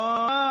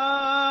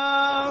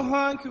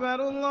الله أكبر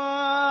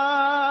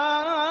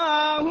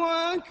الله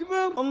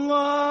أكبر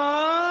الله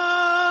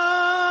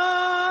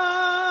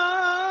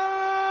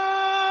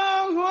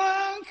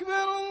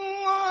أكبر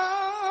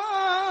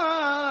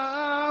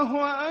الله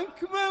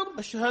أكبر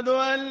أشهد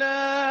أن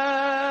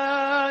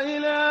لا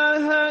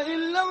إله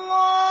إلا الله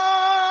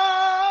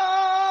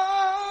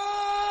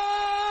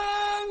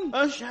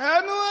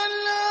أشهد أن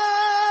لا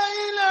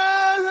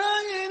إله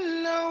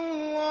إلا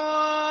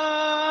الله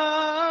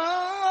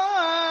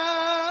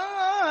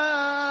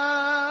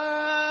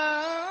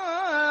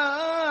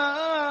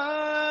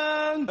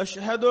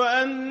أشهد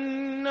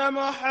أن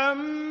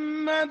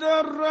محمد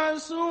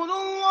رسول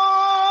الله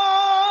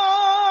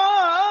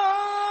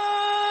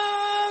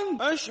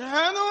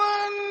أشهد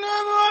أن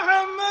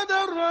محمد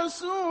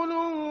رسول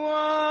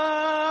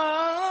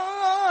الله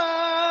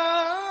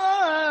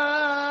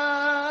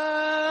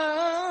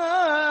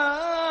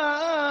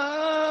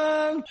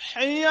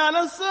حي على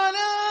الصلاة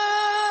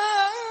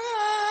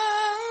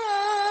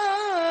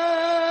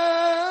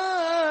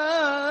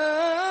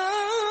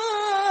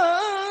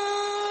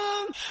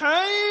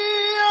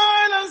حي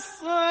على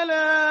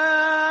الصلاة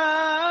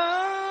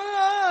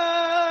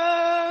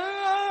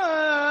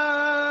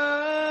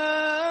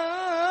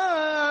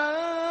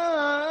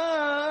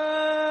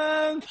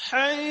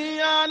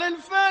حي على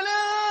الفلاح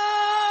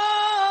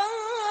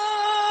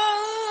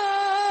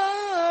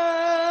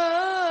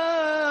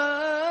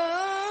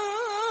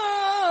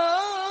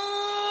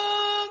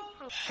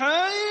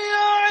حي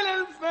على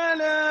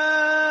الفلاح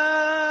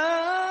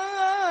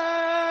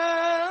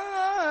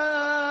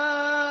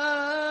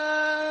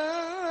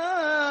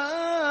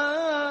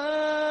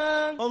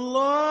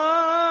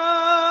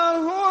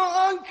الله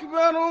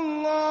أكبر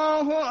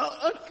الله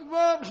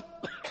أكبر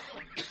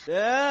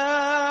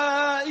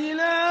لا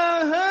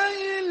إله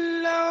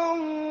إلا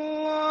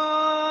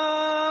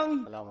الله.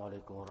 السلام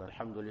عليكم.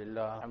 الحمد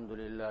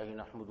لله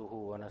نحمده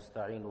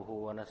ونستعينه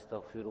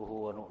ونستغفره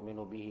ونؤمن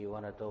به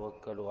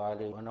ونتوكل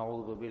عليه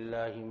ونعوذ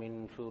بالله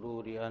من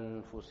شرور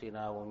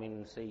أنفسنا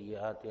ومن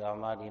سيئات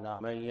أعمالنا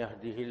من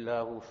يهده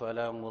الله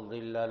فلا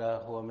مضل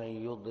له ومن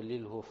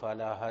يضلله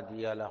فلا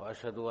هادي له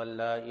وأشهد أن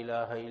لا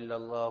إله إلا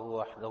الله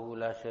وحده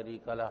لا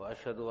شريك له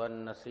وأشهد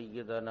أن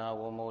سيدنا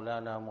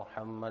ومولانا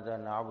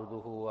محمدا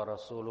عبده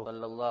ورسوله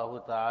صلى الله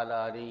تعالى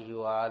عليه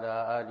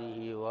وعلى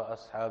آله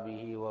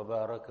وأصحابه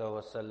وبارك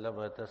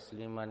وسلم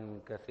تسليما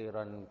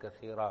كثيرا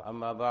كثيرا.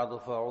 أما بعد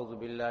فأعوذ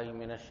بالله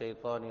من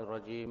الشيطان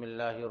الرجيم. بسم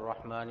الله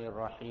الرحمن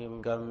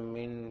الرحيم. كم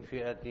من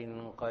فئة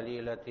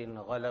قليلة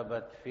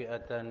غلبت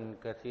فئة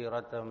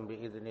كثيرة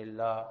بإذن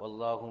الله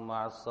والله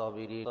مع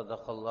الصابرين.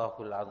 صدق الله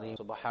العظيم.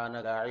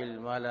 سبحانك لا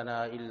علم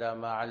لنا إلا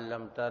ما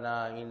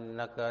علمتنا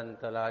إنك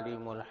أنت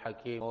العليم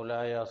الحكيم.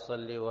 مولاي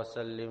صل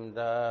وسلم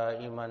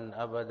دائما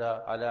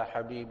أبدا على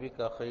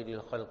حبيبك خير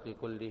الخلق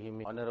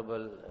كلهم.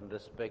 Honorable and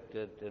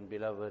respected and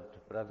beloved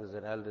brothers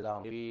and elders,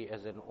 we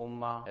as an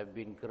ummah have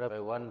been corrupted by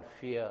one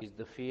fear, is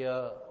the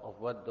fear of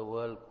what the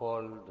world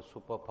called the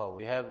superpower.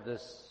 We have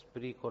this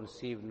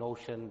preconceived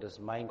notion, this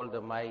mind, all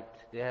the might,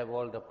 they have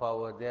all the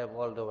power, they have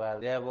all the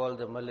wealth, they have all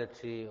the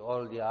military,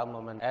 all the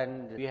armament,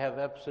 and we have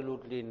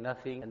absolutely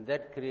nothing, and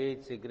that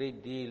creates a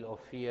great deal of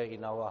fear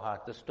in our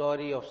heart. The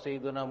story of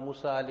Sayyidina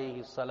Musa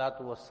alayhi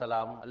salatu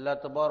wassalam, Allah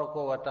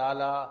tabaraka wa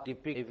ta'ala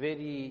depicts a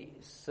very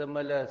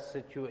similar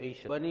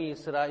situation. Bani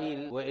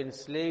Israel were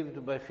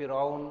enslaved by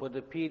Fir'aun for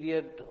the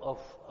period of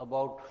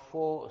about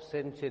 4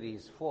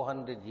 centuries,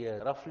 400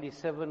 years, roughly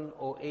 7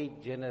 or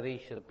 8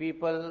 generations. The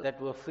people that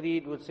were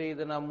freed with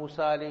Sayyidina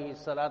Musa alayhi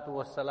salatu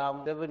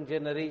wassalam, 7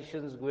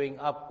 generations going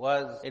up,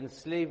 was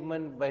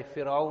enslavement by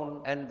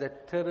Fir'aun and the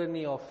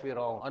tyranny of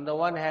Fir'aun. On the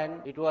one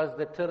hand, it was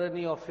the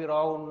tyranny of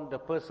Fir'aun, the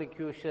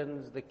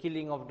persecutions, the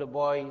killing of the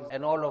boys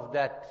and all of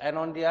that. And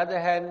on the other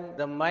hand,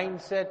 the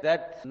mindset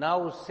that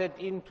now set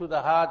into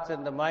the hearts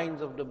and the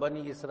minds of the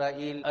Bani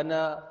Israel,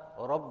 Ana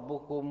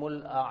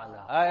Rabbukumul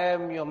A'la, I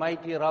am your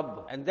mighty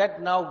Rabb. And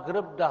that now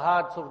gripped the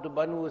hearts of the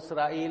Banu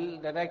Israel,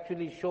 that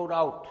actually showed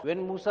out.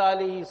 When Musa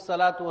alayhi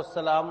salatu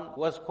wassalam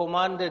was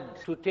commanded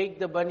to take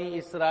the Bani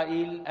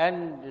Israel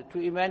and to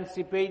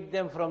emancipate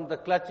them from the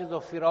clutches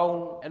of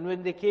Fir'aun, and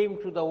when they came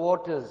to the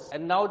waters,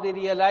 and now they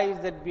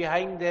realized that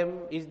behind them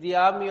is the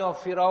army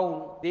of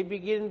Fir'aun, they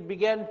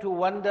began to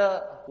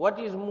wonder, what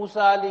is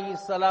Musa alayhi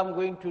salam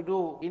going to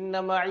do?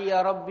 Inna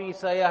ma'iya Rabbi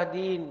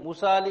sayahdeen.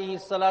 Musa alayhi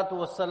salatu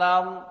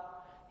wassalam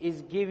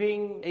is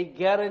giving a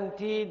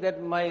guarantee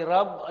that my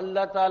Rabb,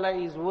 Allah Ta'ala,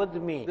 is with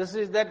me. This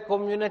is that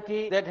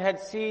community that had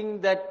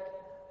seen that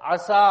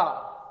Asa,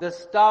 the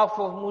staff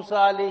of Musa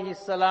alayhi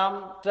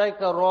salam,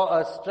 strike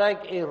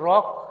a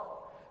rock,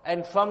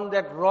 and from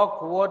that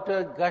rock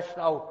water gushed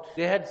out.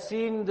 They had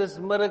seen this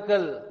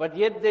miracle, but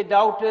yet they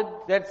doubted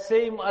that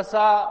same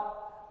Asa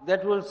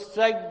that will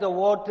strike the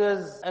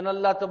waters and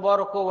Allah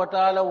Tabaraka wa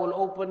Ta'ala will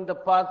open the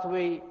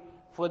pathway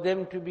for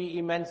them to be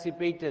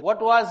emancipated.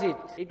 What was it?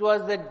 It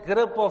was that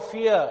grip of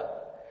fear,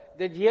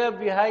 that here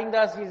behind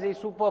us is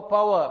a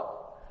superpower.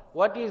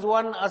 What is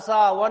one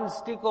asa, one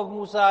stick of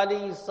Musa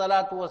alayhi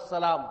salatu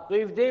wassalam? So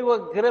if they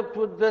were gripped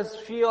with this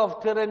fear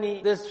of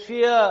tyranny, this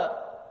fear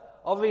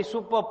of a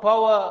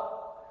superpower,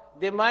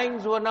 Their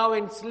minds were now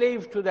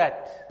enslaved to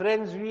that.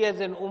 Friends, we as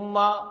an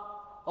ummah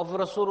of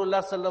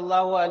Rasulullah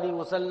sallallahu alaihi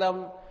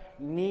wasallam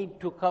need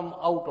to come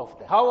out of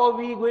that. How are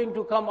we going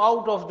to come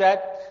out of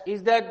that?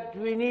 Is that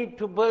we need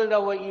to build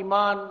our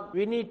iman,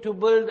 we need to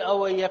build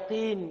our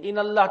yaqeen in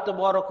Allah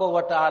tabaraka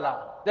wa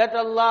ta'ala. That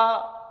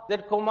Allah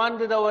that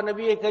commanded our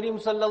Nabi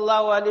Kareem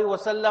sallallahu alaihi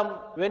wasallam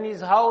when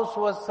his house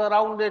was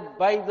surrounded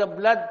by the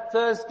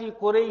bloodthirsty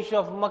Quraysh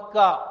of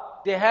Makkah.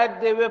 They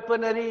had their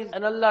weaponaries,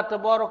 and Allah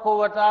tabaraka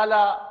wa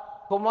ta'ala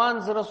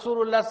commands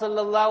Rasulullah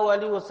sallallahu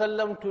alaihi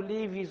wasallam to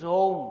leave his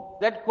home.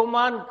 That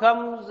command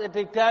comes at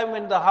a time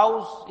when the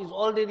house is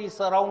already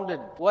surrounded.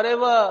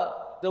 Whatever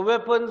the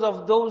weapons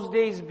of those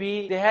days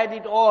be, they had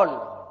it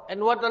all.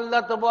 And what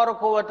Allah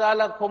tabaraka wa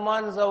ta'ala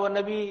commands our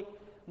Nabi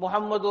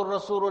Muhammadur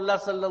Rasulullah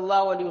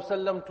sallallahu alaihi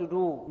wasallam to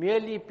do,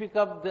 merely pick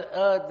up the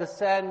earth, the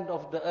sand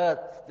of the earth,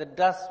 the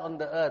dust on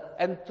the earth,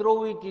 and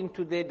throw it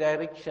into their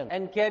direction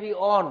and carry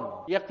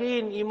on.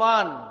 Yaqeen,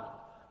 iman,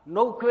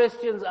 no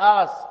questions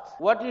asked.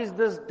 What is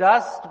this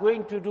dust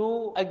going to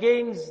do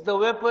against the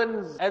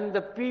weapons and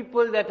the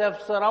people that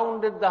have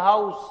surrounded the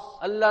house?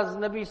 Allah's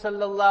Nabi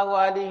sallallahu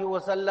alaihi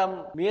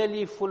wasallam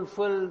merely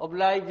fulfills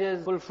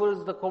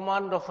the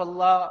command of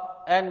Allah,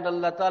 and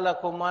Allah Ta'ala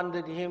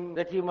commanded him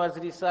that he must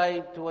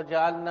recite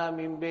وَجَعَلْنَا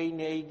مِن بَيْنِ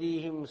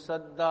أَيْدِيهِمْ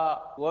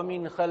سَدًّا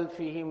وَمِنْ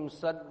خَلْفِهِمْ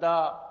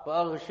سَدًّا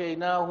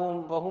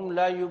فَأَغْشَيْنَاهُمْ فَهُمْ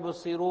لَا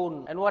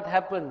يُبْصِرُونَ. And what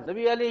happens?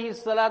 Nabi alayhi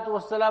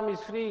salatu wasalam is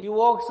free. He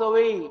walks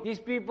away. These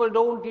people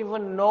don't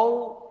even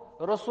know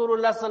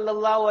Rasulullah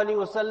sallallahu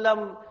alaihi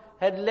wasallam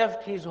had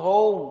left his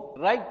home.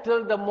 Right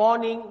till the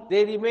morning,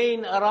 they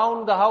remain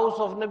around the house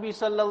of Nabi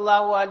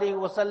sallallahu alaihi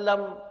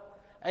wasallam.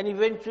 And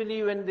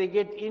eventually when they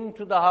get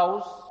into the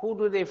house, who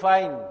do they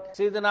find?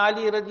 Sayyidina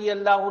Ali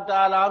radiyallahu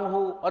ta'ala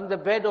anhu on the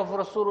bed of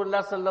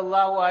Rasulullah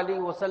sallallahu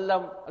alaihi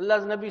wasallam.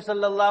 Allah's Nabi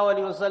sallallahu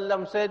alaihi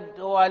wasallam said,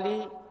 "O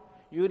Ali,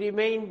 you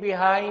remain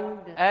behind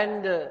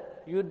and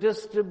you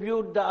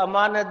distribute the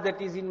amanat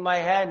that is in my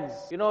hands."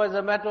 You know, as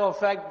a matter of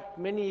fact,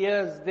 many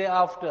years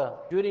thereafter,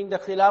 during the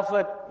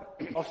Khilafat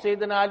of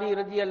Sayyidina Ali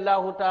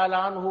radiyallahu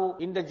ta'ala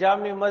anhu in the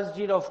Jami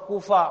Masjid of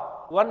Kufa,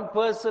 one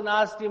person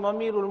asked him,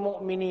 Amirul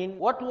Mu'mineen,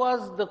 what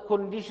was the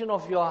condition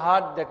of your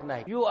heart that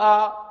night? You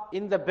are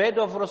in the bed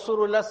of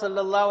Rasulullah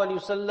sallallahu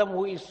alaihi wasallam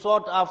who is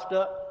sought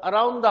after.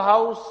 Around the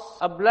house,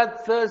 a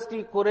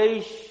bloodthirsty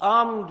Quraysh,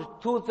 armed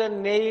tooth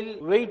and nail,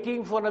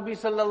 waiting for Nabi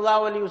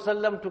sallallahu alaihi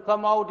wasallam to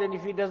come out, and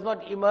if he does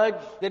not emerge,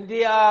 then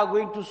they are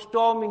going to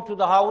storm into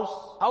the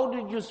house. How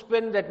did you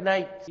spend that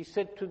night? He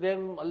said to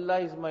them,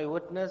 Allah is my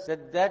witness,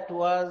 that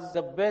was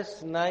the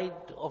best night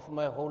of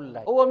my whole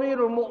life. O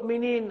Amirul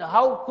Mu'mineen,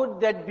 how could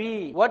that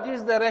be? What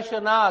is the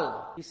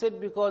rationale? He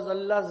said, because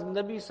Allah's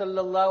Nabi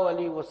sallallahu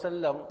alaihi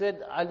wasallam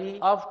said, Ali,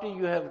 after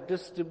you have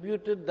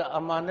distributed the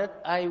amanat,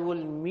 I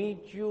will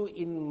meet you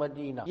in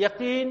Medina.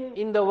 Yaqeen,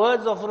 in the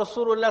words of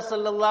Rasulullah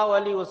sallallahu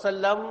alaihi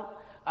wasallam,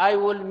 I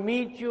will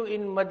meet you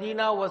in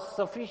Medina was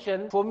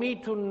sufficient for me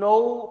to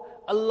know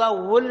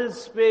Allah will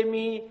spare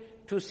me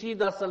to see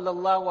the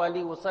sallallahu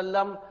alaihi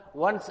wasallam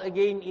once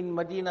again in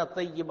Medina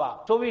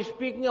Tayyibah. So we're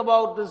speaking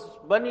about this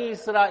Bani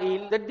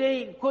Israel, that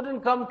they couldn't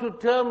come to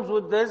terms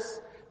with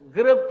this,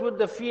 gripped with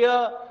the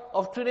fear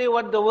of today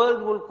what the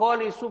world will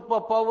call a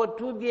superpower,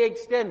 to the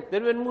extent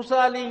that when Musa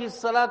alayhi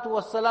salatu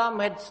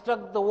wasalam had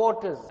struck the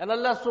waters and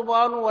Allah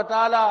subhanahu wa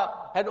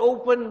ta'ala had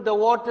opened the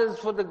waters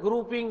for the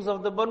groupings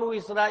of the Banu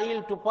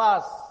Israel to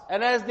pass,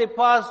 and as they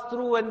passed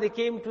through and they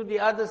came to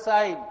the other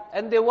side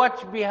and they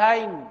watched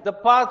behind, the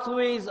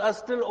pathways are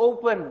still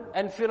open,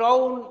 and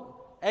Firaun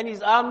and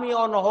his army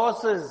on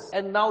horses,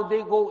 and now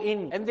they go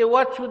in and they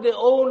watch with their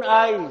own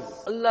eyes.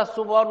 Allah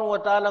subhanahu wa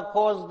ta'ala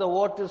caused the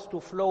waters to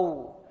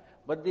flow.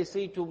 But they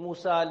say to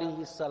Musa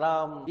alayhi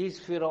salam, is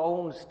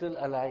Firaun still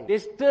alive? They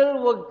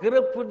still were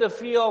gripped with the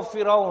fear of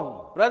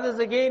Firaun. Brothers,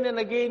 again and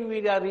again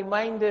we are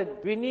reminded,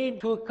 we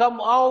need to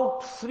come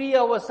out, free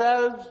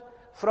ourselves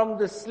from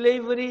the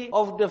slavery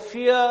of the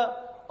fear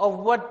of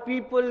what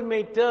people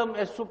may term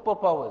as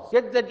superpowers.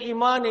 Get that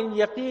iman and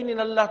yaqeen in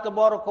Allah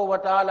tabaraka wa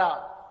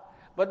ta'ala.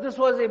 But this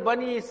was a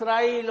Bani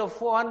Israel of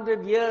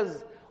 400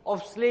 years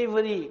of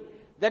slavery.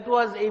 That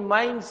was a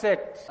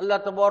mindset.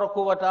 Allah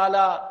tabaraka wa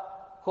ta'ala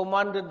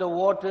commanded the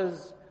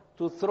waters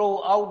to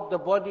throw out the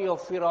body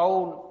of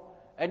Firaun,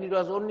 and it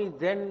was only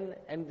then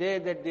and there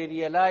that they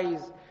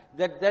realized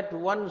that that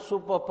one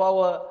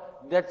superpower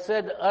that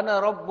said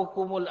Ana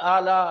Rabbukumul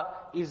Ala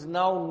is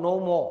now no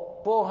more.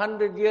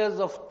 400 years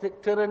of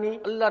tyranny,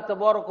 Allah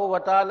Tabaraka wa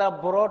Ta'ala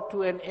brought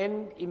to an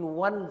end in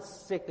 1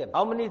 second.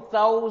 How many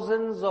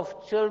thousands of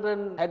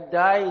children had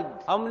died?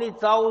 How many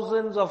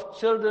thousands of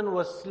children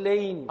were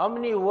slain? How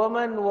many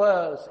women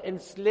were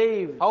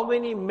enslaved? How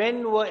many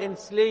men were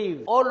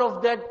enslaved? All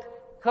of that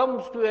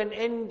comes to an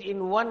end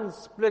in 1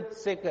 split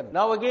second.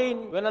 Now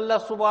again, when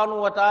Allah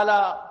Subhanahu wa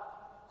Ta'ala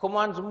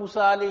commands Musa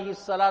alayhi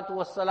salatu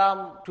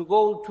wasalam to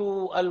go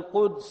to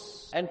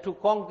Al-Quds and to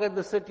conquer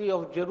the city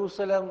of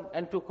Jerusalem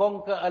and to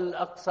conquer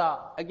Al-Aqsa.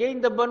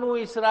 Again the Banu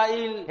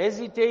Israel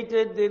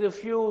hesitated, they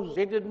refused,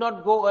 they did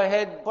not go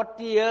ahead.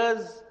 40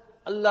 years,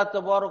 Allah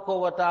Tabaraka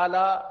wa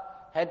Ta'ala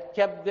had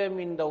kept them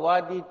in the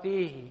Wadi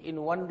Tih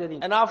in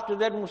wandering. And after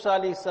that Musa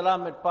alayhi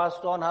salam had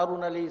passed on,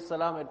 Harun alayhi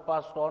salam had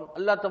passed on.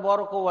 Allah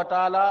tabaraka wa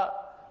ta'ala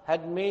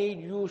had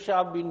made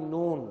Yusha bin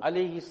Nun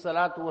alayhi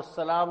salatu was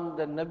salam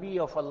the Nabi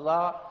of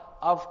Allah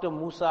after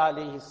Musa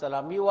alayhi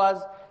salam. He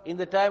was in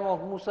the time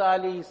of Musa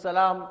alayhi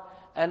salam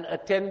an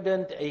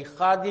attendant, a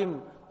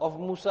khadim of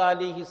Musa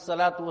alayhi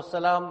salatu was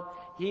salam.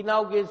 He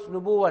now gets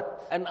nubuwwat.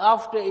 And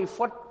after a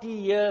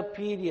 40-year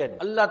period,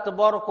 Allah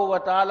tabaraka wa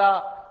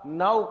ta'ala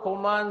now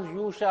commands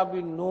Yusha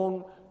bin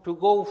Nun to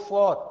go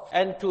forth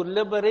and to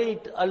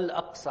liberate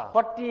Al-Aqsa.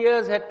 40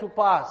 years had to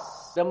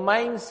pass. The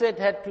mindset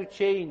had to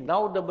change.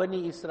 Now the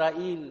Bani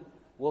Israel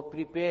were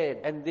prepared,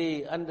 and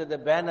they, under the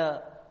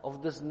banner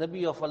of this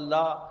Nabi of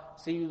Allah,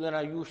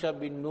 Sayyidina Yusha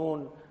bin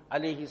Nun,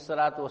 alayhi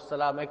salatu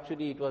wassalam.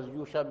 Actually, it was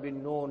Yusha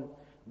bin Nun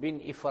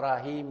bin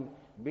Ibrahim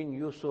bin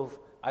Yusuf,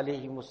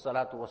 alayhi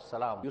salatu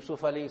wassalam.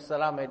 Yusuf alayhi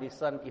salam had his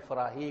son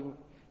Ibrahim.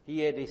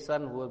 He had a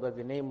son who was by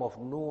the name of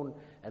Nun,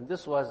 and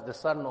this was the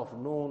son of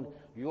Nun,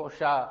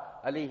 Yusha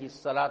alayhi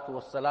salatu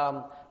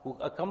wassalam, who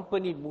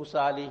accompanied Musa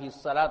alayhi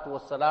salatu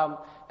wassalam,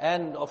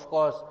 and of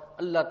course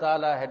Allah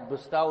Ta'ala had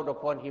bestowed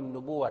upon him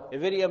nubuwwat. A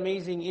very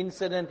amazing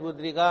incident with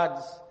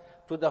regards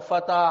to the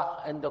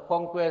fatah and the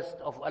conquest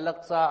of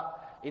Al-Aqsa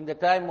in the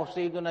time of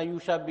Sayyidina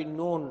Yusha bin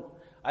Nun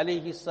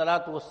alayhi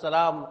salatu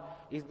wassalam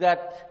is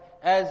that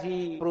as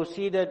he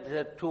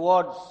proceeded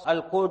towards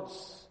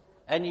Al-Quds,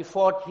 and he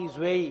fought his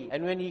way.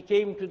 And when he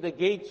came to the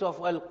gates of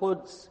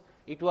Al-Quds,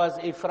 it was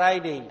a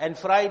Friday. And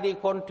Friday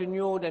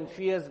continued and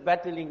fierce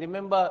battling.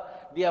 Remember,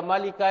 the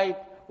Amalekite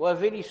were a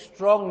very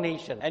strong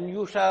nation. And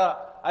Yusha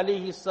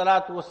alayhi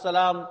salatu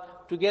wassalam,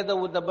 together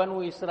with the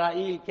Banu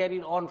Israel,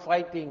 carried on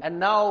fighting. And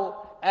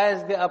now,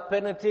 as they are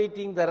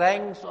penetrating the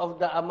ranks of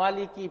the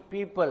Amaleki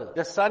people,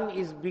 the sun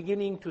is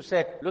beginning to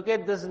set. Look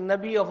at this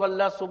Nabi of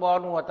Allah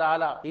subhanahu wa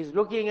ta'ala. He's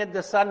looking at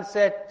the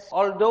sunset.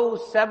 Although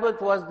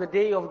Sabbath was the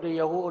day of the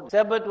Yahud,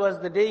 Sabbath was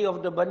the day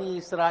of the Bani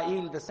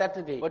Israel, the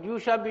Saturday. But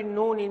Yusha bin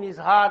Nun in his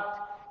heart,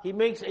 he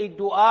makes a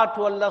dua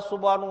to Allah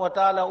subhanahu wa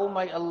ta'ala, "Oh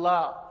my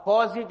Allah,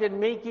 cause it and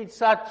make it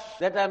such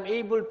that I'm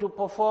able to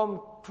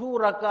perform 2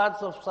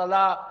 rakats of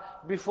salah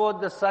before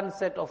the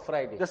sunset of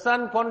Friday." The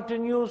sun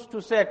continues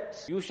to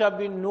set. Yusha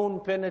bin Nun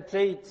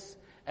penetrates,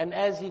 and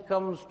as he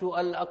comes to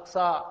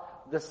Al-Aqsa,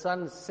 the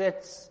sun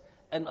sets,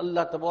 and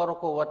Allah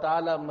tabaraka wa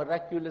ta'ala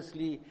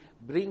miraculously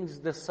brings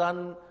the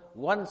sun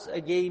once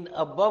again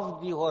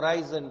above the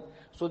horizon,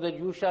 so that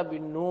Yusha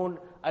bin Nun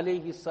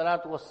alayhi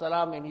salatu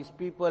wassalam and his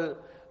people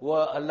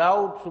were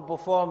allowed to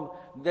perform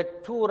the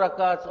 2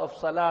 rakats of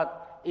salat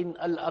in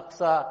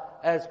Al-Aqsa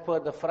as per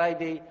the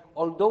Friday,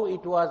 although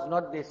it was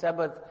not the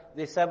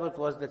Sabbath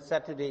was the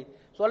Saturday.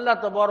 So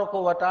Allah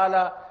Tabaraka wa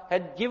Ta'ala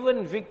had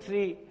given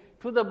victory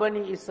to the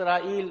Bani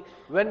Israel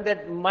when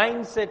that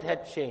mindset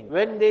had changed,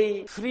 when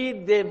they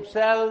freed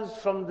themselves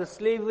from the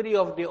slavery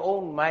of their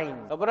own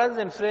mind. Now, brothers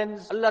and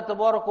friends, Allah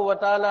Tabaraka wa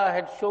Ta'ala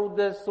had showed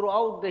this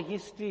throughout the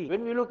history.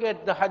 When we look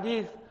at the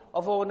hadith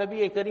of our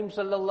Nabi Kareem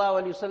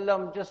sallallahu alayhi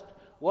wasallam, just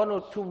 1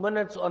 or 2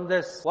 minutes on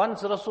this.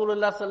 Once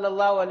Rasulullah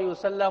sallallahu alayhi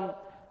wasallam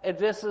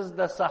addresses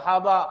the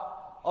Sahaba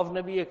of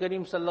Nabi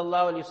Kareem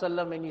sallallahu alayhi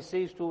wasallam, and he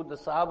says to the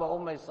Sahaba, "Oh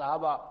my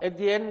Sahaba, at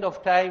the end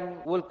of time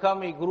will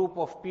come a group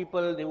of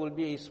people, they will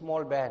be a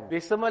small band.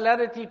 The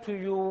similarity to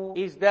you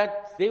is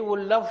that they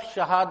will love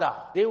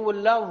shahada, they will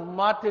love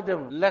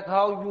martyrdom like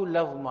how you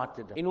love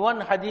martyrdom. In one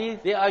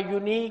hadith, they are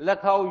unique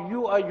like how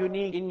you are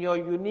unique in your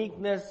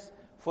uniqueness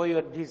for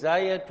your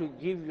desire to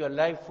give your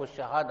life for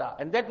shahada."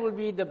 And that will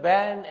be the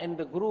band and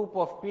the group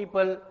of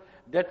people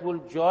that will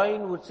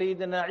join with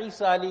Sayyidina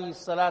Isa alayhi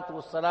salatu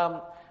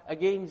wassalam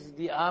against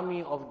the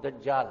army of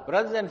Dajjal.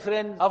 Brothers and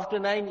friends, after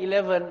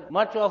 9/11,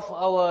 much of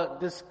our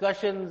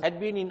discussions had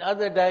been in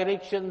other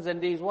directions,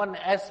 and there is one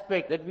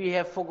aspect that we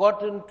have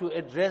forgotten to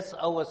address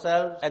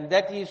ourselves, and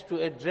that is to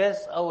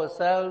address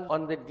ourselves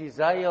on the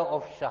desire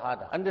of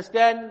shahada.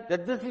 Understand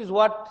that this is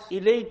what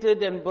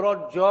elated and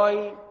brought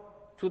joy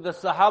to the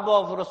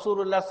Sahaba of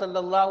Rasulullah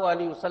sallallahu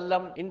alaihi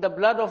wasallam. In the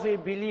blood of a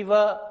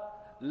believer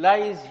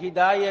lies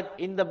hidayat.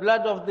 In the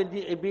blood of the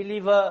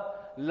believer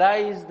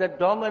lies the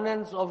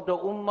dominance of the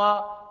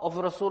ummah of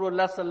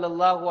Rasulullah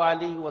sallallahu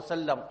alaihi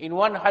wasallam. In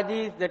one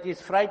hadith that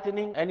is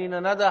frightening, and in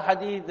another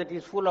hadith that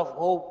is full of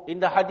hope. In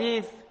the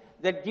hadith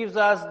that gives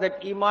us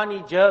that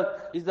imani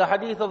jerk is the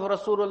hadith of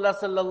Rasulullah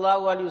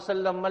sallallahu alaihi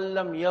wasallam, "Man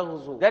lam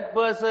yaghzu." That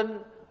person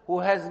who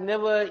has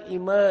never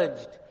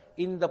emerged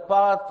in the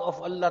path of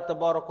Allah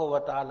Tabaraka wa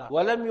Ta'ala.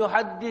 وَلَمْ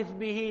يُحَدِّثْ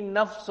بِهِ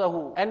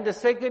نَفْسَهُ. And the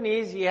second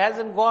is, he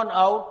hasn't gone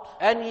out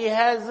and he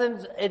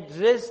hasn't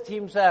addressed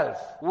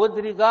himself with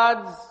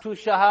regards to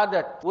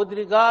shahadat, with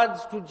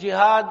regards to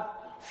jihad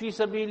fi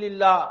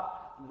sabilillah,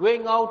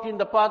 going out in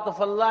the path of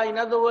Allah. In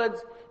other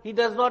words, he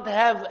does not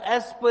have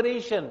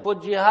aspiration for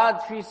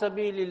jihad fi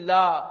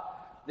sabilillah.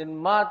 Then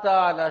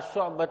mata ala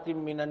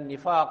shu'batin minan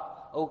nifaq,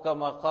 aw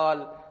kama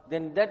qal.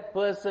 Then that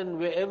person,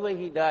 wherever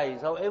he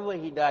dies, however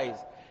he dies,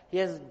 he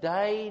has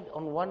died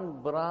on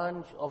one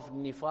branch of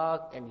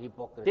nifaq and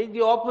hypocrisy. Take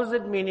the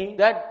opposite meaning,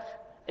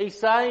 that a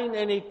sign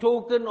and a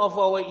token of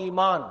our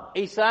iman,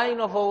 a sign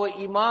of our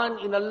iman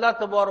in Allah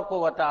tabaraka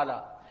wa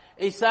ta'ala,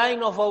 a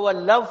sign of our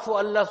love for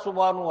Allah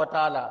subhanahu wa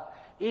ta'ala,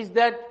 is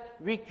that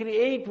we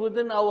create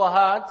within our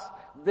hearts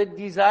the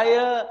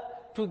desire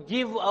to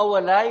give our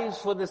lives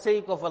for the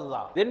sake of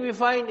Allah. Then we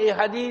find a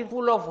hadith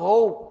full of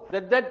hope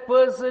that that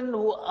person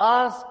who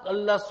asked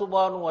Allah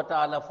subhanahu wa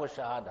ta'ala for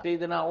shahada,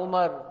 Sayyidina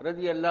Umar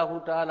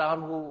radiyallahu ta'ala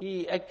anhu,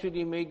 he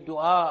actually made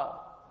dua,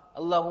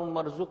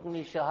 Allahumma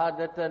arzuqni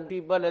shahadatan fi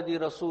baladi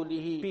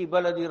rasulihi, fi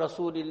baladi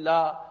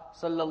rasulillah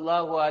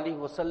sallallahu alayhi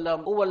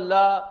wasallam. Oh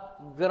Allah,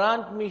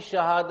 grant me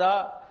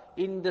shahada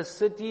in the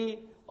city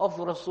of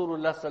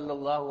Rasulullah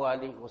sallallahu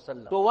alayhi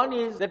wasallam. So one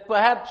is that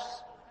perhaps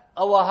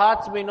our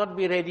hearts may not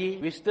be ready.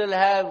 We still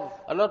have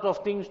a lot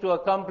of things to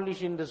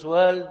accomplish in this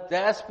world. The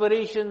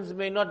aspirations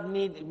may not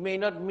meet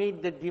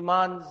the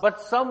demands,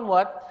 but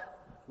somewhat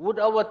with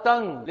our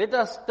tongue, let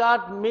us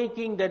start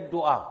making that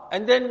dua.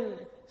 And then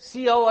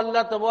see how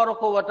Allah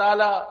tabaraka wa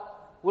ta'ala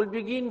will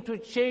begin to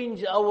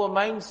change our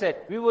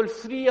mindset. We will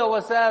free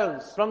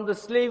ourselves from the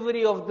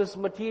slavery of this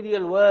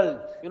material world.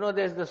 You know,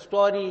 there's the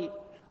story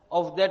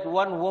of that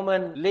one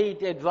woman,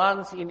 late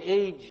advanced in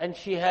age, and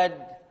she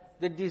had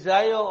the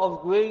desire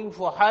of going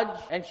for Hajj,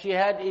 and she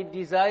had a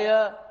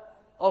desire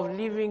of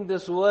leaving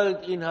this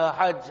world in her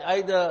Hajj,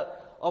 either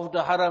of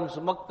the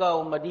Harams, Makkah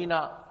or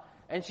Medina.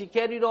 And she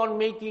carried on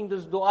making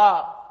this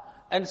dua,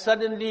 and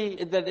suddenly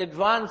at that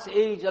advanced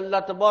age,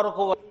 Allah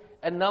Tabaraka wa,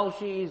 and now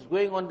she is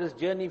going on this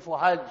journey for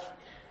Hajj.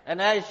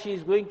 And as she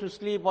is going to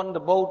sleep on the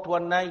boat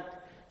one night,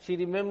 she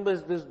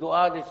remembers this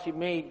dua that she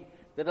made,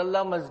 that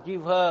Allah must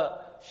give her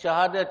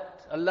shahadat,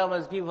 Allah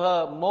must give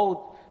her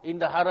maut in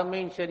the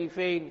Haramain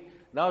Sharifain.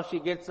 Now she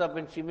gets up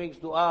and she makes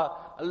dua,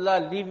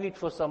 Allah leave it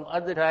for some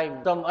other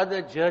time, some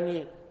other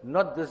journey,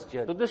 not this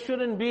journey. So this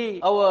shouldn't be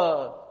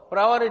our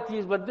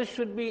priorities, but this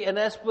should be an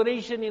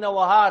aspiration in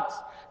our hearts,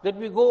 that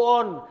we go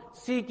on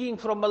seeking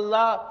from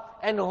Allah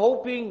and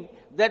hoping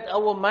that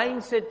our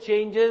mindset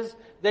changes,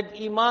 that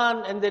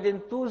iman and that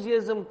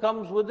enthusiasm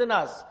comes within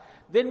us.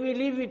 Then we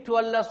leave it to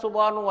Allah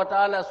subhanahu wa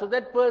ta'ala. So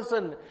that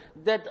person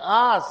that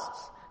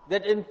asks,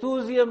 that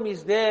enthusiasm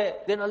is there,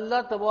 then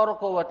Allah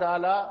tabaraka wa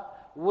ta'ala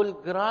will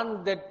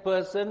grant that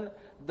person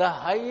the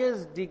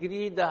highest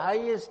degree, the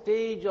highest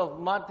stage of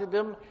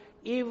martyrdom,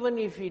 even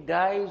if he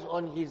dies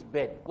on his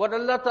bed. What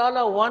Allah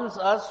Ta'ala wants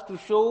us to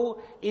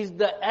show is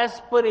the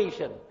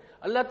aspiration.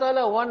 Allah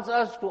Ta'ala wants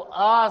us to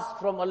ask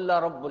from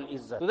Allah Rabbul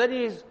Izzat. So that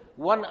is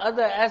one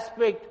other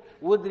aspect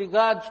with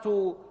regards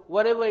to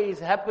whatever is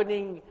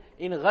happening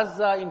in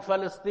Gaza, in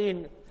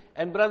Palestine.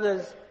 And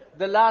brothers,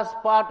 the last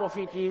part of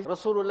it is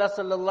Rasulullah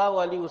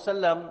Sallallahu Alaihi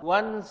Wasallam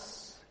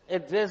once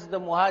addressed the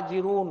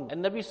Muhajirun,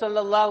 and Nabi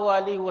Sallallahu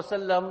Alaihi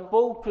Wasallam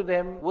spoke to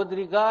them with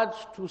regards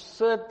to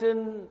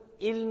certain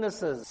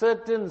illnesses,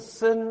 certain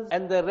sins,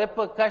 and the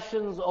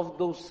repercussions of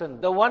those sins.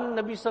 The one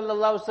Nabi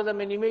Sallallahu Alaihi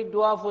Wasallam, and he made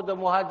dua for the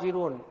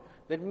Muhajirun,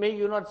 that may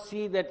you not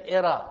see that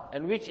era.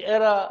 And which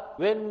era?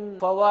 When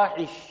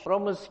fawahish,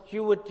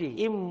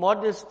 promiscuity,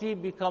 immodesty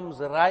becomes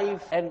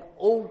rife and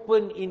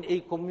open in a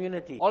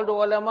community.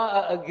 Although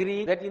ulama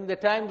agree that in the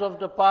times of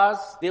the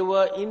past, there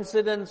were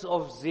incidents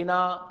of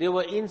zina, there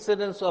were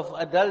incidents of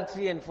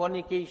adultery and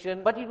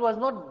fornication, but it was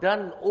not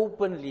done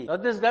openly. Now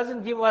this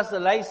doesn't give us a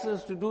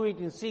license to do it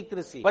in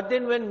secrecy. But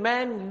then when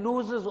man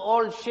loses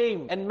all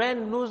shame, and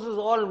man loses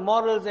all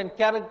morals and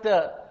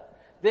character,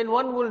 then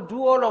one will do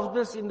all of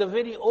this in the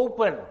very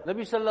open.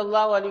 Nabi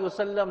sallallahu alaihi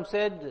wasallam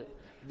said,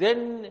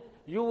 then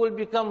you will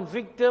become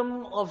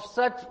victim of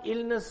such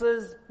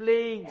illnesses,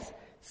 plagues,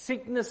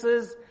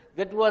 sicknesses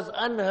that was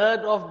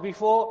unheard of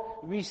before.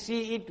 We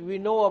see it, we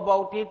know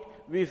about it,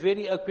 we're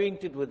very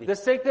acquainted with it. The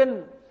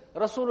second,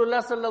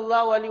 Rasulullah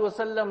sallallahu alaihi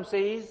wasallam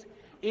says,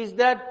 is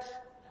that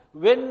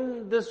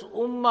when this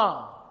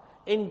ummah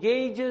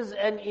engages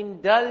and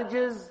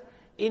indulges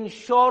in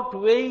short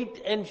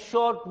weight and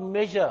short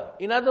measure.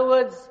 In other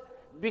words,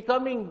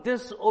 becoming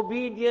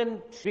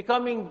disobedient,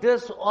 becoming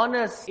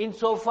dishonest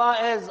insofar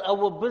as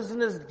our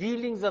business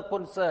dealings are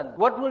concerned.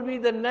 What will be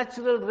the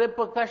natural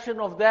repercussion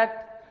of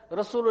that?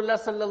 Rasulullah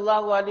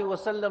sallallahu alaihi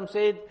wasallam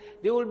said,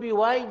 there will be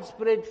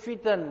widespread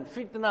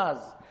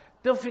fitnas,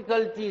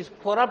 difficulties,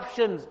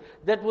 corruptions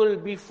that will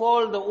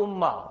befall the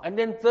ummah. And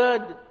then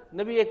third,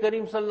 Nabi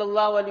Karim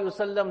sallallahu alaihi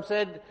wasallam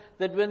said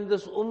that when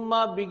this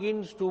ummah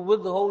begins to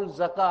withhold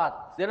zakat,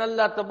 then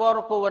Allah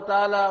tabaraka wa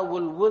ta'ala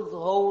will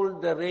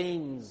withhold the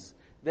rains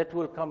that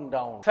will come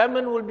down.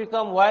 Famine will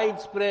become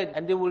widespread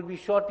and there will be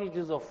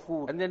shortages of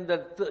food. And then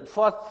the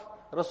fourth,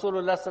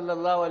 Rasulullah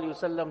sallallahu alaihi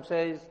wasallam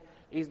says,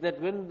 is that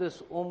when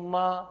this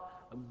ummah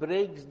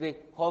breaks the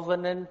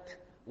covenant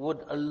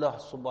with Allah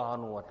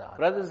subhanahu wa ta'ala.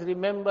 Brothers,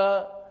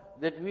 remember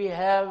that we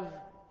have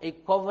a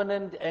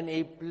covenant and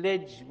a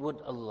pledge with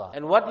Allah.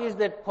 And what is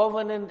that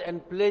covenant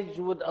and pledge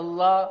with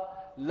Allah?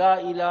 La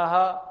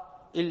ilaha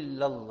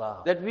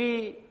illallah. That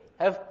we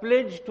have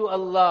pledged to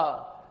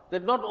Allah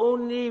that not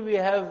only we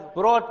have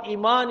brought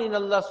iman in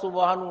Allah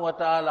subhanahu wa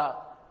ta'ala,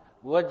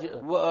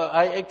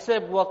 I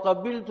accept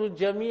وَقَبِلْتُ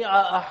جَمِيعَ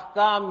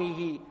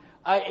أَحْكَامِهِ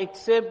I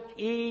accept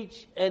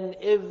each and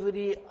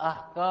every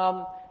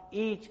ahkam,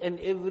 each and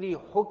every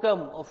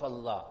hukam of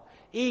Allah,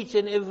 each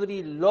and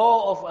every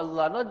law of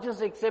Allah, not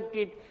just accept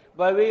it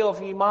by way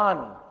of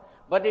iman,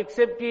 but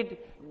accept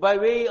it by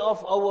way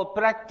of our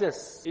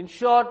practice. In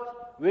short,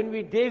 when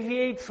we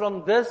deviate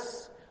from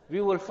this,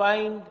 we will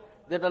find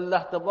that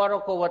Allah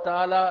Tabaraka wa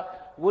Ta'ala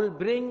will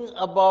bring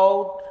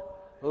about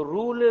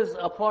rulers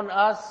upon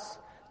us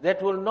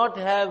that will not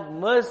have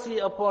mercy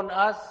upon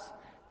us,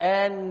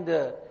 and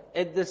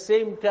at the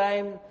same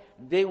time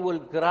they will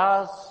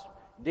grasp,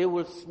 they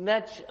will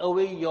snatch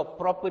away your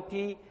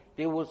property,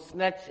 they will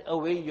snatch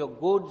away your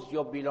goods,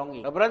 your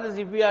belongings. Now brothers,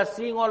 if we are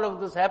seeing all of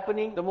this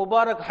happening, the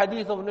Mubarak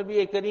hadith of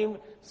Nabi Kareem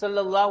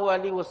sallallahu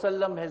alaihi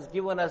wasallam has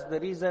given us the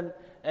reason.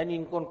 And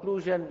in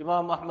conclusion,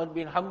 Imam Ahmad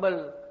bin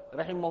Hanbal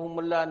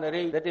rahimahumullah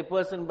narrate that a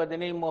person by the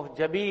name of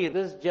Jabir,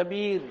 this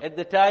Jabir, at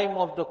the time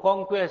of the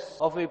conquest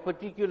of a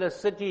particular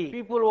city,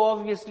 people were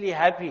obviously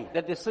happy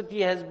that the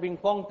city has been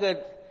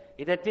conquered.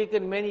 It had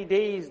taken many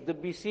days, the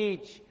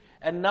besiege,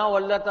 and now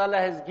Allah Ta'ala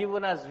has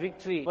given us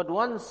victory. But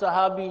one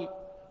Sahabi,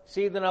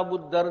 Sayyidina Abu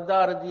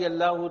Darda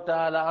radiyallahu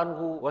ta'ala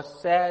anhu, was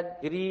sad,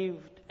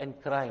 grieved, and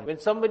crying. When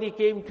somebody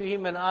came to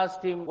him and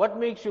asked him, what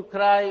makes you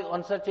cry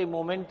on such a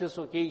momentous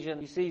occasion?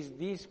 He says,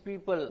 these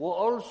people were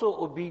also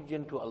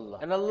obedient to Allah,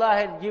 and Allah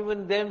had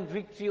given them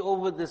victory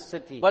over this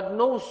city. But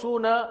no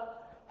sooner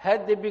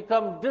had they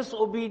become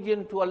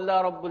disobedient to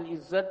Allah Rabbul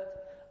Izzat,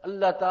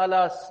 Allah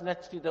Ta'ala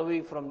snatched it away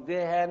from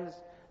their hands,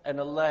 and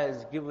Allah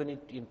has given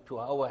it into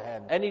our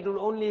hands. And it will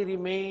only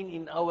remain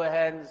in our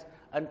hands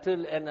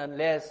until and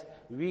unless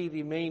we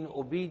remain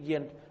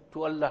obedient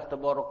to Allah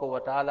Tabaraka wa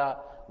Ta'ala.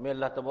 May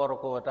Allah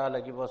Tabaraka wa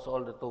Ta'ala give us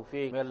all the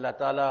tawfiq. May Allah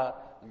Ta'ala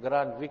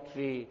grant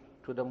victory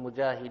to the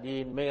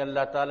mujahideen. May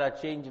Allah Ta'ala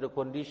change the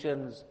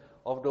conditions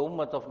of the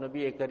ummah of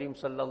Nabi Kareem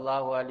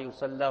sallallahu alaihi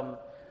wasallam,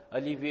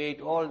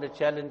 alleviate all the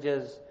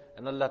challenges,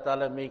 and Allah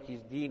Ta'ala make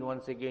His deen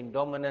once again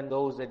dominant.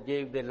 Those that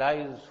gave their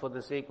lives for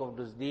the sake of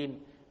this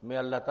deen, may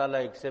Allah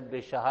Ta'ala accept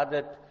their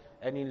shahadat,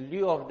 and in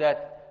lieu of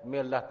that, may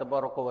Allah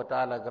Tabaraka wa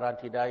Ta'ala grant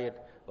hidayat.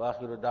 Wa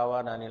akhiru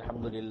da'wana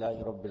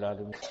alhamdulillahi rabbil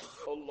alamin.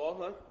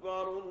 الله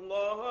أكبر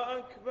الله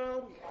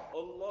أكبر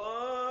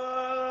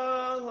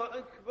الله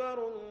أكبر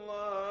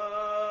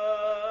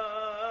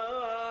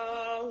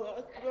الله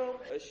أكبر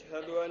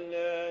أشهد أن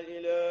لا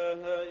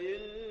إله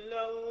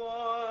إلا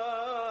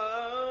الله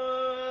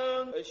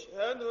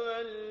أشهد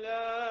أن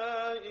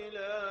لا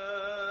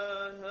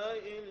إله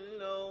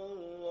إلا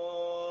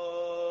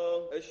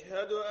الله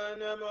أشهد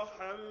أن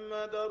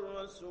محمدا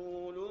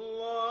رسول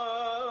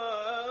الله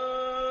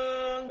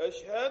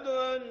أشهد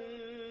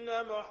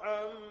أن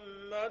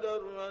محمد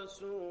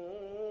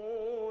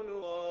رسول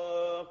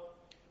الله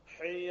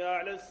حي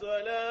على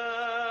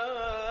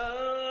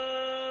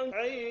الصلاة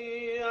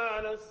حي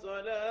على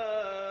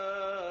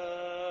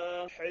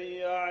الصلاة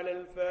حي على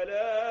الفلاح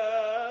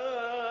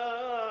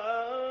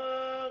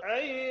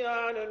حي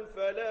على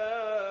الفلاح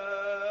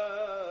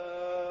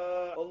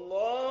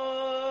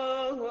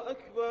الله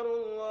أكبر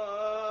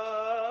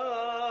الله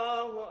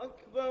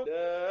أكبر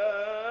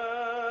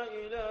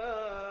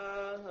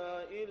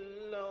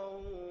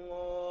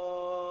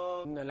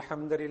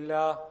الحمد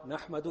لله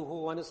نحمده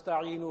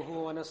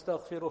ونستعينه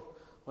ونستغفره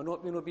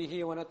ونؤمن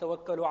به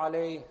ونتوكل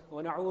عليه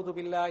ونعوذ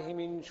بالله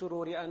من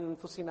شرور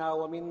أنفسنا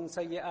ومن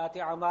سيئات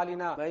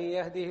أعمالنا من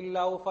يهده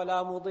الله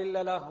فلا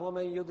مضل له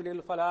ومن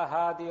يضلل فلا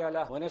هادي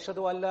له ونشهد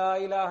أن لا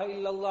إله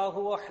إلا الله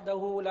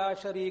وحده لا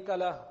شريك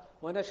له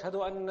ونشهد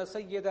أن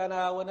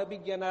سيدنا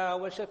ونبينا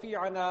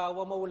وشفيعنا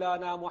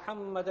ومولانا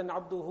محمدا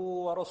عبده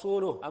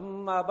ورسوله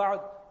أما بعد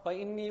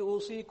فإني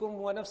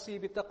أوصيكم ونفسي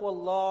بتقوى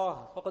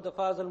الله فقد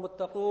فاز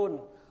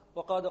المتقون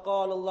وقد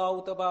قال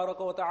الله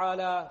تبارك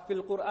وتعالى في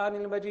القرآن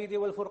المجيد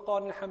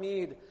والفرقان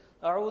الحميد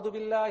أعوذ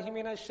بالله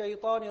من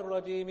الشيطان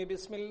الرجيم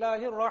بسم الله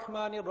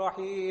الرحمن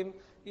الرحيم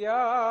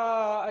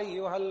يا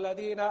أيها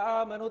الذين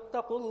آمنوا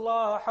اتقوا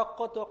الله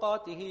حق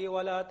تقاته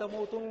ولا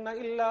تموتن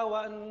إلا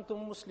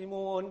وأنتم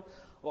مسلمون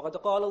وقد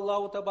قال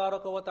الله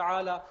تبارك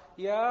وتعالى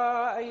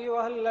يا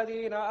أيها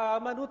الذين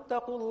آمنوا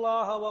اتقوا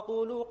الله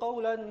وقولوا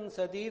قولا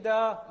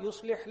سديدا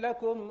يصلح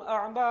لكم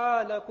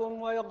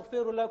أعمالكم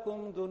ويغفر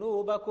لكم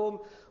ذنوبكم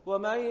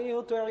ومن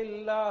يطع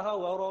الله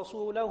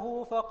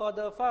ورسوله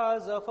فقد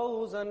فاز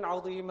فوزا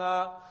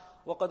عظيما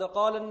وقد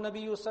قال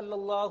النبي صلى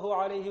الله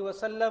عليه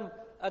وسلم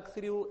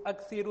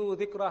أكثروا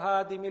ذكر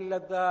هادم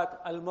اللذات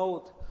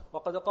الموت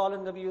وقد قال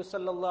النبي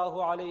صلى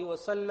الله عليه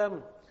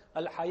وسلم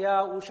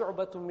الحياء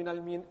شعبة من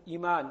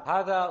الإيمان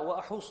هذا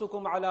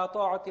وأحثكم على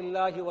طاعة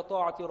الله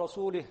وطاعة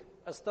رسوله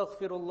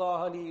أستغفر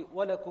الله لي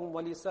ولكم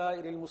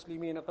ولسائر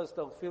المسلمين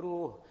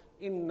فاستغفروه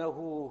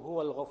إنه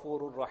هو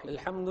الغفور الرحيم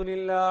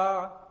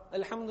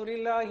الحمد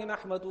لله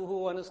نحمده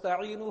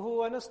ونستعينه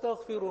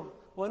ونستغفره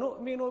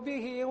ونؤمن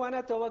به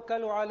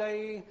ونتوكل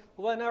عليه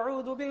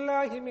ونعوذ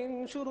بالله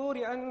من شرور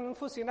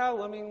أنفسنا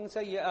ومن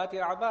سيئات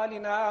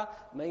أعمالنا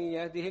من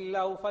يهده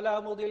الله فلا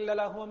مضل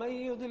له ومن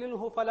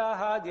يضلله فلا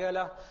هادي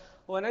له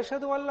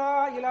ونشهد أن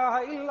لا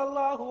إله إلا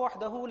الله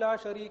وحده لا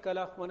شريك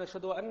له،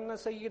 ونشهد أن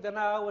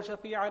سيدنا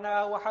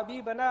وشفيعنا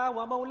وحبيبنا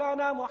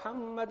ومولانا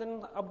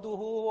محمد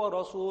عبده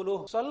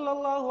ورسوله صلى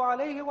الله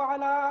عليه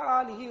وعلى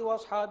آله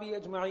وأصحابه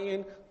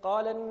أجمعين.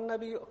 قال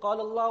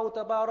الله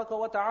تبارك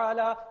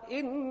وتعالى: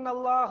 إن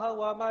الله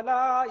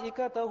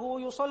وملائكته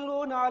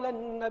يصلون على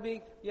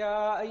النبي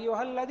يا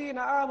أيها الذين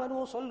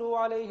آمنوا صلوا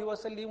عليه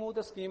وسلموا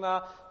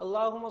تسليما.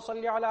 اللهم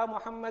صل على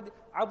محمد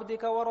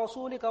عبدك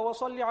ورسولك،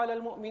 وصل على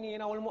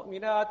المؤمنين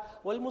والمؤمنات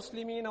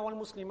والمسلمين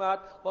والمسلمات،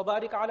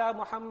 وبارك على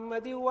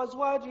محمد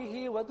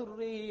وأزواجه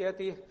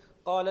وذريته.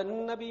 قال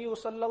النبي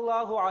صلى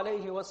الله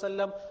عليه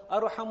وسلم: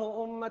 أرحم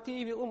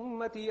أمتي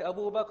بأمتي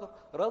أبو بكر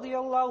رضي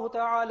الله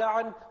تعالى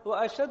عنه،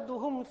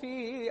 وأشدهم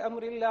في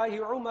أمر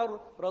الله عمر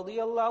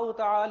رضي الله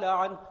تعالى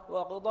عنه،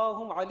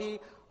 وأقضاهم علي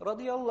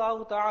رضي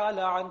الله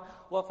تعالى عنه،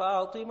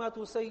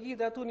 وفاطمة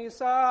سيدة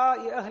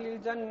نساء أهل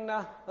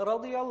الجنة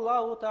رضي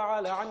الله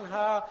تعالى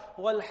عنها،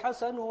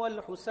 والحسن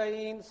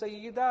والحسين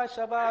سيدا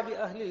شباب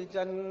أهل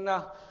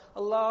الجنة.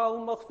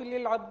 اللهم اغفر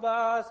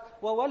للعباس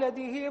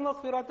وولده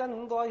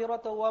مغفرة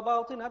ظاهرة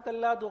وباطنة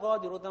لا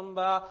تغادر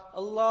ذنبا.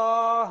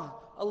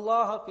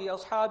 الله في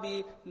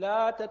أصحابي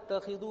لا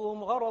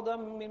تتخذوهم غرضا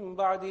من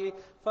بعدي،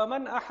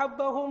 فمن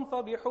أحبهم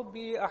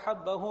فبحبي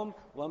أحبهم،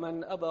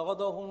 ومن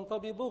أبغضهم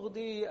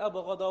فببغضي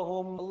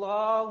أبغضهم.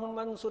 اللهم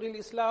انصر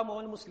الإسلام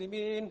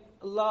والمسلمين،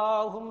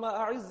 اللهم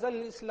أعز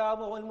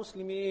الإسلام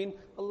والمسلمين،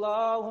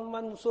 اللهم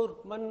انصر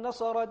من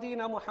نصر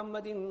دين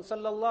محمد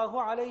صلى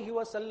الله عليه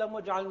وسلم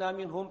واجعلنا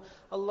منهم.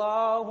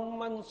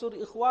 اللهم انصر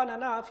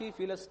إخواننا في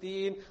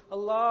فلسطين،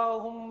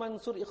 اللهم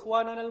انصر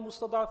إخواننا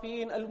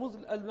المستضعفين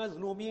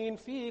المظلومين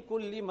في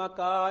كل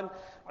مكان.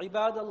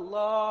 عباد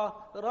الله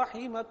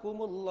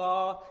رحمكم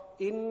الله،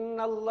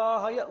 إن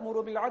الله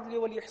يأمر بالعدل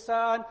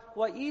والإحسان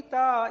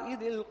وإيتاء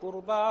ذي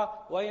القربى،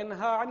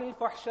 وينهى عن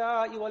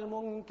الفحشاء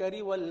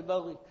والمنكر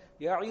والبغي،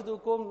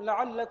 يعظكم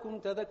لعلكم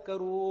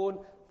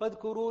تذكرون.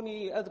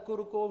 فاذكروني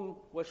أذكركم،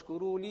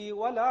 واشكروا لي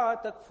ولا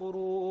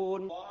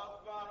تكفرون. الله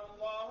أكبر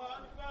الله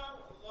أكبر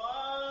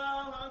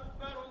الله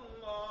أكبر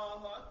الله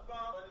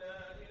أكبر، لا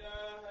إله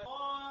إلا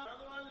الله،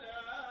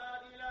 لا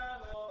إله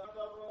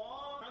إلا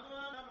الله، أن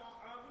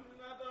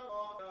محمد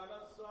على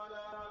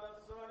الصلاة على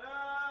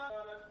الصلاة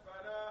على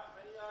الفلاح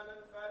على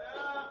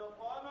الفلاح،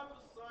 قامت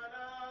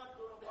الصلاة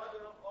قد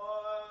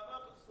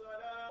قامت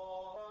الصلاة.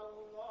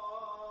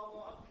 الله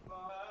أكبر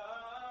لا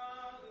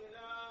إله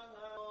إلا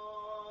الله.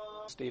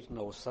 State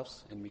ourselves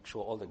and make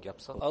sure all the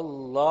gaps are.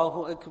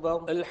 الله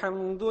أكبر.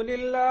 الحمد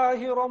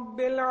لله رب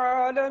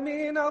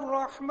العالمين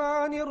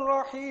الرحمن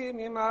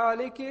الرحيم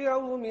مالك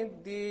يوم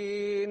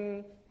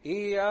الدين،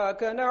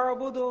 إياك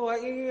نعبد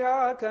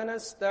وإياك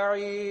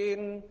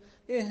نستعين،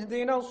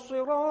 اهدنا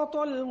الصراط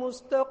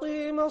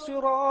المستقيم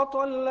صراط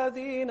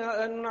الذين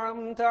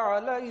أنعمت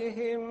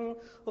عليهم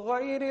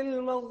غير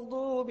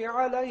المغضوب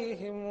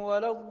عليهم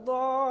ولا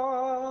الضالين.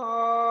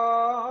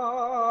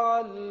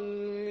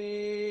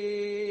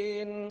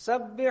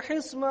 سبح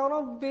اسم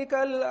ربك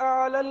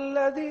الأعلى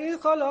الذي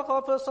خلق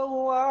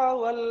فسوى،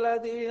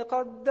 والذي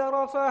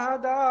قدر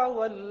فهدى،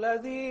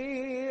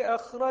 والذي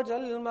أخرج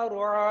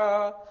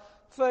المرعى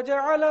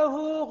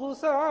فجعله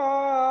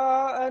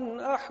غثاء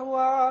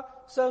أحوى.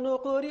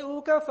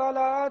 سنقرئك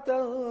فلا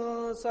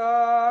تنسى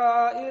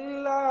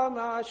إلا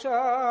ما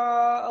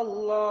شاء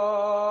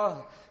الله،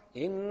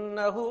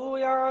 إنه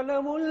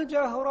يعلم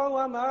الجهر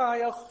وما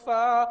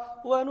يخفى.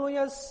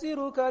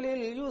 ونيسرك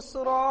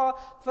لليسرى،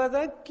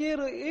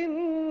 فذكر إن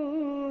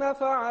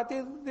نفعت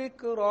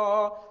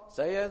الذكرى.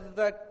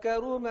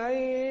 سيذكر من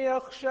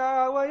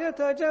يخشى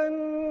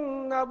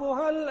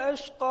ويتجنبها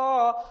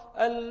الأشقى،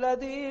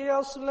 الذي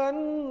يصلى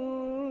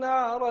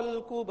النار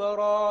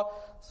الكبرى،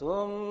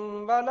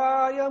 ثم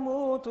لا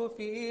يموت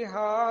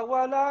فيها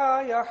ولا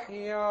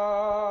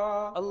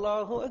يحيا.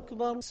 الله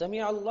أكبر.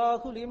 سمع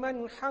الله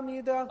لمن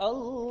حمده.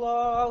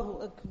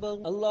 الله أكبر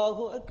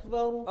الله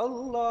أكبر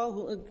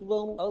الله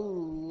أكبر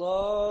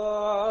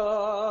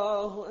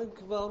الله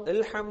أكبر.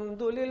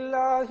 الحمد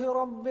لله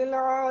رب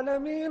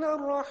العالمين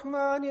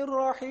الرحمن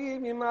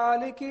الرحيم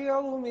مالك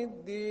يوم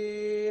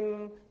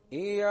الدين،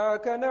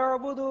 إياك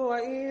نعبد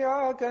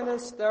وإياك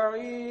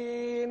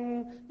نستعين،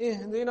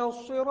 اهدنا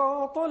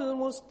الصراط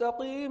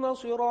المستقيم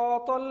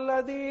صراط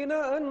الذين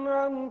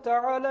أنعمت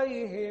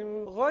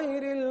عليهم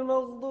غير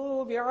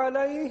المغضوب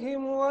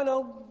عليهم ولا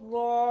الضالين.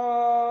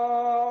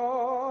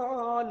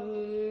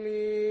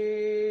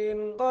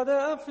 قد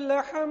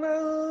أفلح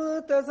من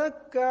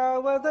تزكى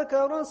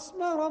وذكر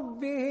اسم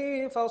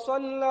ربه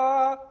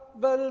فصلى،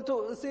 بل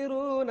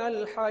تؤثرون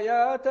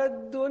الحياة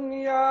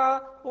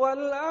الدنيا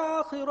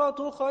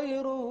والآخرة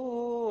خير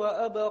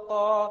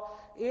وأبقى.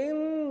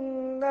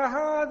 إن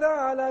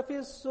هذا لفي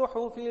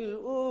الصحف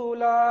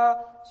الأولى،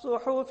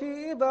 صحف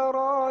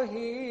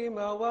إبراهيم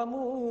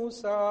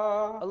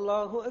وموسى.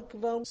 الله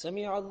أكبر.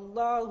 سمع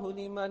الله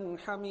لمن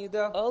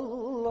حمده.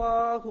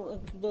 الله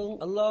أكبر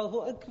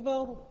الله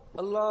أكبر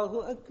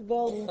الله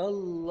أكبر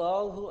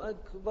الله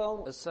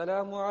أكبر.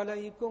 السلام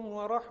عليكم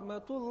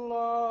ورحمة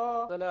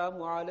الله.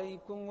 السلام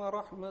عليكم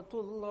ورحمة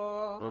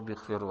الله. رب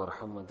اغفر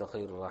وارحم وأنت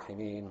خير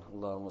الراحمين.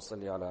 اللهم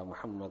صل على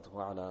محمد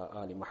وعلى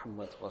آل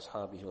محمد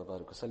وأصحابه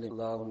وبارك وسلم.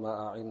 اللهم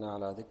أعنا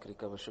على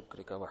ذكرك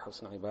وشكرك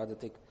وحسن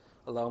عبادتك.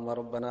 اللهم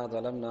ربنا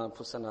ظلمنا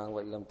أنفسنا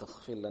وإن لم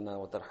تغفر لنا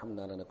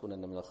وترحمنا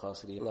لنكونن من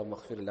الخاسرين. اللهم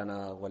اغفر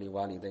لنا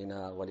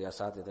ولوالدينا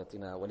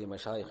ولأساتذتنا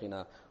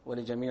ولمشايخنا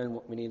ولجميع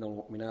المؤمنين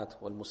والمؤمنات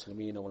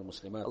والمسلمين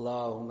والمسلمات.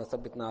 اللهم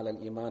ثبتنا على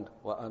الإيمان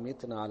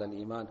وأمتنا على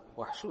الإيمان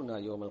واحشرنا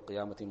يوم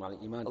القيامة مع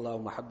الإيمان.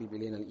 اللهم حبب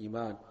إلينا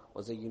الإيمان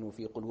وزينوا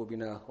في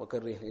قلوبنا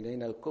وكره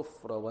إلينا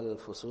الكفر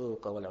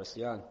والفسوق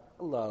والعصيان.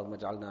 اللهم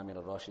اجعلنا من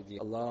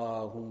الراشدين.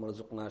 اللهم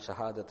ارزقنا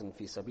شهادة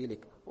في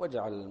سبيلك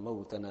واجعل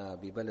موتنا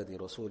ببلد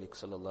رسولك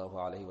صلى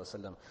الله عليه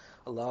وسلم.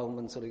 اللهم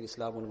انصر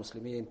الإسلام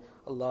والمسلمين.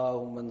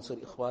 اللهم انصر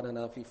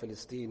إخواننا في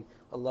فلسطين.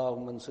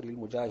 اللهم انصر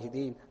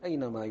المجاهدين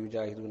أينما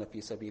يجاهدون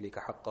في سبيلك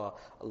حقا.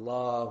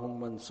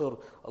 اللهم انصر.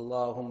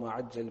 اللهم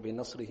عجل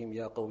بنصرهم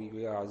يا قوي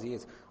يا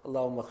عزيز.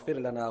 اللهم اغفر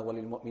لنا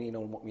وللمؤمنين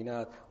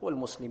والمؤمنات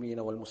والمسلمين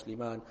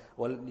والمسلمات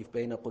والف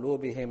بين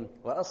قلوبهم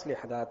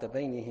وأصلح ذات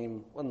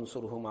بينهم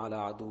وانصرهم على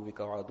عدوك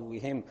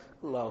وعدوهم.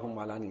 اللهم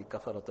لعن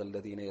الكفرة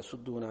الذين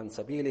يصدون عن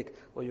سبيلك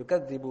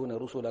ويكذبون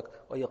رسلك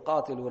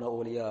ويقاتلون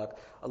أولياءك.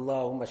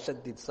 اللهم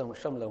شدد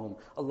شملهم.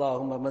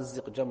 اللهم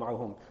مزق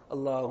جمعهم.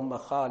 اللهم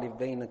خالف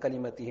بين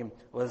كلمتهم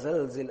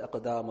وزلزل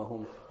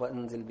أقدامهم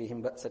وأنزل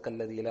بهم بأسك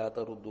الذي لا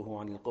ترده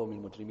عن القوم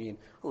المجرمين.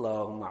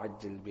 اللهم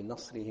عجل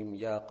بنصرهم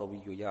يا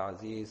قوي يا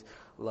عزيز.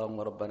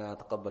 اللهم ربنا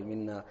تقبل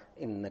منا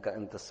إنك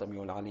أنت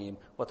السميع العليم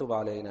وتب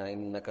علينا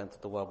إنك أنت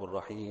التواب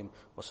الرحيم.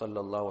 وصلى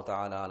الله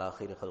تعالى على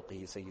خير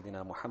خلقه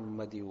سيدنا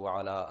محمد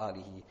وعلى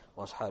آله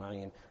وأصحابه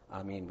أجمعين.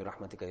 آمين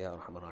برحمتك يا أرحم الراحمين.